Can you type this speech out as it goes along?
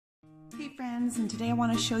Hey friends, and today I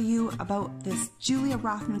want to show you about this Julia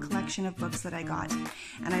Rothman collection of books that I got.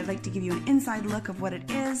 And I'd like to give you an inside look of what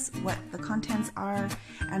it is, what the contents are,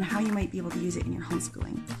 and how you might be able to use it in your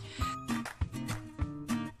homeschooling.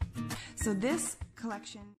 So this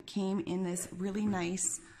collection came in this really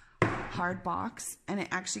nice hard box, and it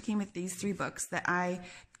actually came with these 3 books that I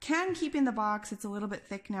can keep in the box. It's a little bit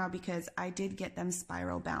thick now because I did get them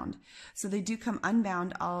spiral bound. So they do come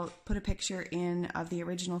unbound. I'll put a picture in of the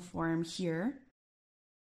original form here.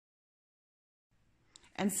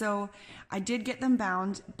 And so I did get them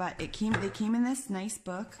bound, but they came in this nice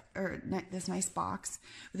book, or this nice box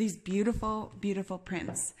with these beautiful, beautiful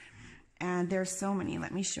prints. And there's so many.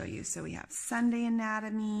 Let me show you. So we have Sunday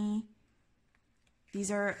Anatomy. These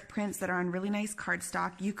are prints that are on really nice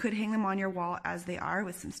cardstock. You could hang them on your wall as they are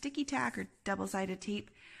with some sticky tack or double-sided tape,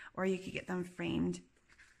 or you could get them framed.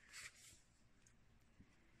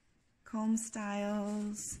 Comb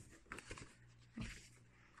styles.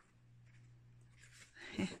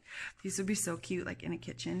 These would be so cute, like in a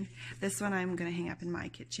kitchen. This one I'm going to hang up in my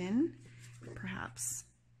kitchen, perhaps.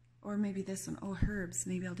 Or maybe this one. Oh, herbs.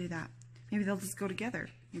 Maybe I'll do that. Maybe they'll just go together.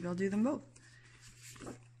 Maybe I'll do them both.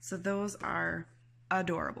 So those are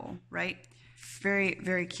adorable, right? Very,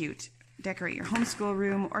 very cute. Decorate your homeschool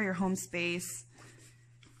room or your home space.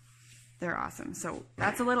 They're awesome. So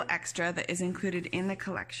that's a little extra that is included in the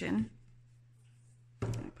collection.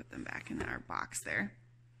 Let me put them back in our box there.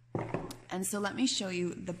 And so let me show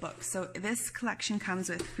you the book. So this collection comes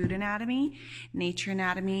with Food Anatomy, Nature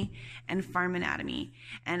Anatomy, and Farm Anatomy.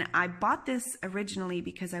 And I bought this originally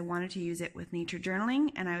because I wanted to use it with nature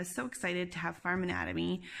journaling, and I was so excited to have Farm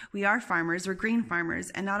Anatomy. We are farmers, we're green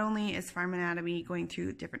farmers, and not only is Farm Anatomy going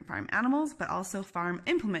through different farm animals, but also farm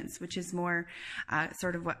implements, which is more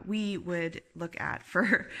sort of what we would look at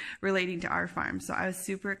for relating to our farm. So I was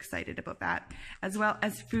super excited about that, as well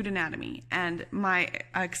as Food Anatomy. And my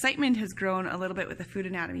excitement has grown a little bit with the Food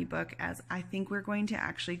Anatomy book, as I think we're going to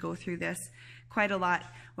actually go through this quite a lot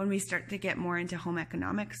when we start to get more into home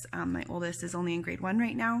economics. My oldest is only in grade 1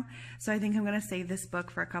 right now, so I think I'm going to save this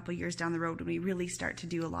book for a couple years down the road when we really start to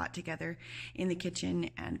do a lot together in the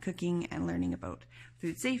kitchen and cooking and learning about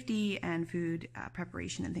food safety and food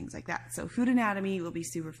preparation and things like that. So Food Anatomy will be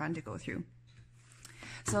super fun to go through.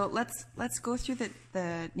 So let's go through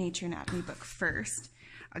the Nature Anatomy book first.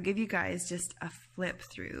 I'll give you guys just a flip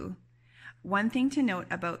through. One thing to note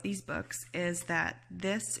about these books is that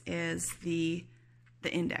this is the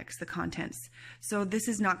index, the contents. So this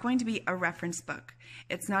is not going to be a reference book.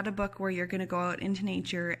 It's not a book where you're going to go out into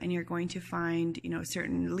nature and you're going to find, you know,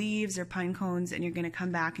 certain leaves or pine cones and you're going to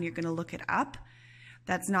come back and you're going to look it up.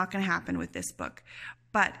 That's not going to happen with this book,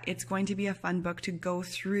 but it's going to be a fun book to go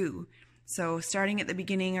through. So starting at the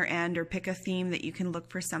beginning or end, or pick a theme that you can look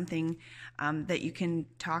for something that you can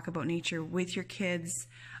talk about nature with your kids.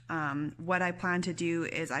 What I plan to do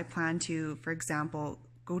is I plan to, for example,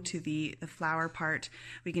 go to the flower part.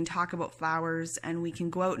 We can talk about flowers, and we can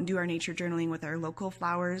go out and do our nature journaling with our local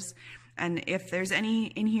flowers. And if there's any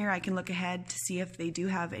in here, I can look ahead to see if they do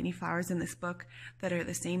have any flowers in this book that are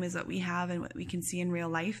the same as what we have and what we can see in real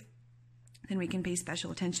life. Then we can pay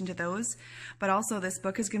special attention to those. But also this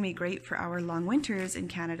book is going to be great for our long winters in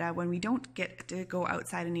Canada when we don't get to go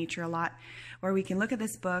outside in nature a lot, where we can look at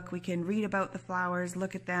this book, we can read about the flowers,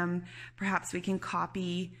 look at them, perhaps we can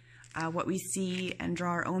copy what we see and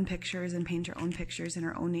draw our own pictures and paint our own pictures in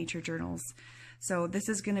our own nature journals. So this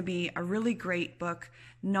is going to be a really great book,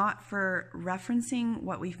 not for referencing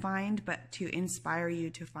what we find, but to inspire you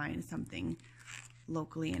to find something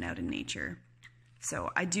locally and out in nature.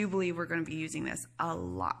 So I do believe we're going to be using this a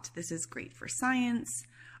lot. This is great for science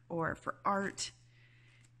or for art.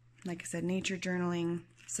 Like I said, nature journaling.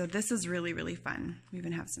 So this is really, really fun. We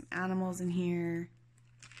even have some animals in here.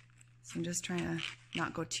 So I'm just trying to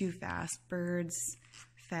not go too fast. Birds,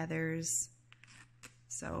 feathers.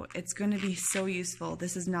 So it's going to be so useful.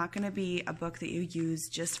 This is not going to be a book that you use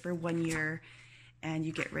just for 1 year and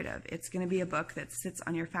you get rid of. It's going to be a book that sits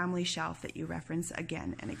on your family shelf that you reference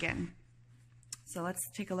again and again. So let's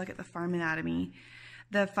take a look at the Farm Anatomy.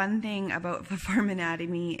 The fun thing about the Farm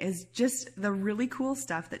Anatomy is just the really cool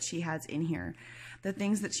stuff that she has in here. The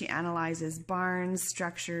things that she analyzes: barns,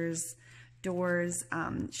 structures, doors.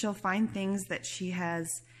 She'll find things that she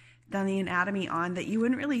has done the anatomy on that you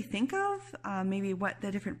wouldn't really think of, maybe what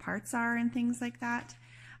the different parts are and things like that.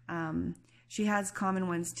 She has common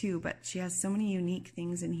ones too, but she has so many unique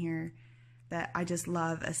things in here that I just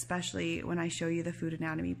love, especially when I show you the Food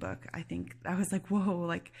Anatomy book. I think I was like, whoa,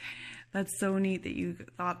 like that's so neat that you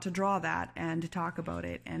thought to draw that and to talk about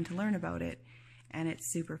it and to learn about it. And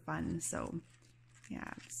it's super fun. So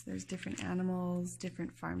Yeah, so there's different animals,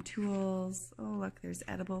 different farm tools. Oh, look, there's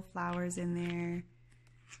edible flowers in there.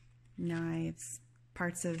 Knives,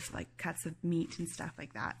 parts of like cuts of meat and stuff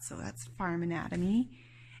like that. So that's farm anatomy.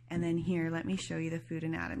 And then here, let me show you the food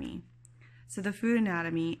anatomy. So the food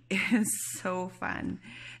anatomy is so fun.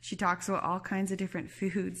 She talks about all kinds of different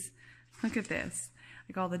foods. Look at this,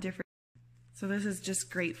 like all the different. So this is just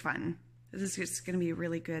great fun. This is just going to be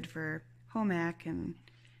really good for home ec and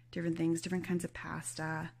different things, different kinds of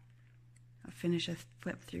pasta. I'll finish a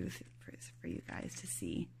flip through for you guys to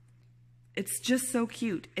see. It's just so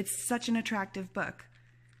cute. It's such an attractive book.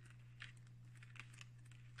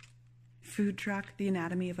 Food truck, the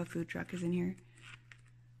anatomy of a food truck is in here.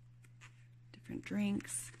 Different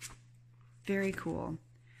drinks. Very cool.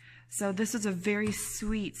 So this is a very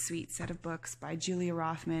sweet, sweet set of books by Julia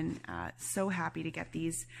Rothman. So happy to get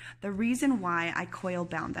these. The reason why I coil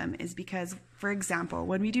bound them is because, for example,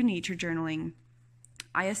 when we do nature journaling,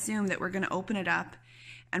 I assume that we're going to open it up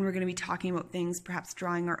and we're going to be talking about things, perhaps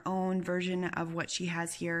drawing our own version of what she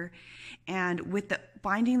has here. And with the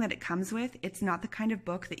binding that it comes with, it's not the kind of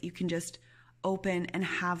book that you can just open and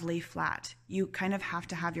have lay flat. You kind of have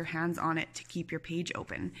to have your hands on it to keep your page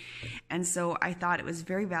open. And so I thought it was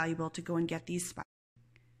very valuable to go and get these.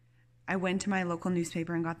 I went to my local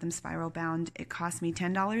newspaper and got them spiral bound. It cost me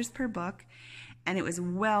 $10 per book, and it was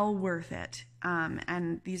well worth it.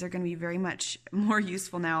 And these are going to be very much more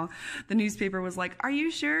useful now. The newspaper was like, are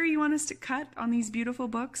you sure you want us to cut on these beautiful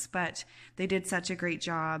books? But they did such a great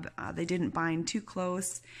job. They didn't bind too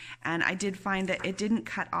close. And I did find that it didn't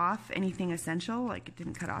cut off anything essential, like it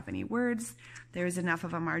didn't cut off any words. There was enough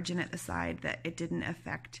of a margin at the side that it didn't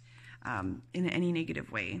affect in any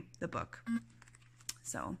negative way the book.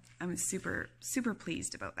 So I'm super, super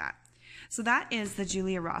pleased about that. So that is the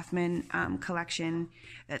Julia Rothman collection.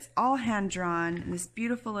 That's all hand-drawn in this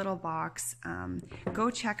beautiful little box. Go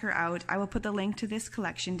check her out. I will put the link to this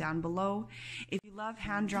collection down below. If you love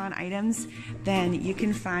hand-drawn items, then you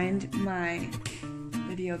can find my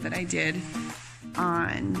video that I did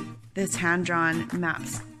on this hand-drawn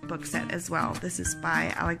maps book set as well. This is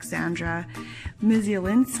by Alexandra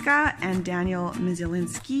Mizielinska and Daniel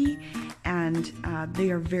Mizielinski, and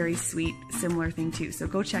they are very sweet, similar thing too. So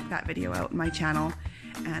go check that video out on my channel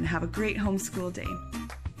and have a great homeschool day.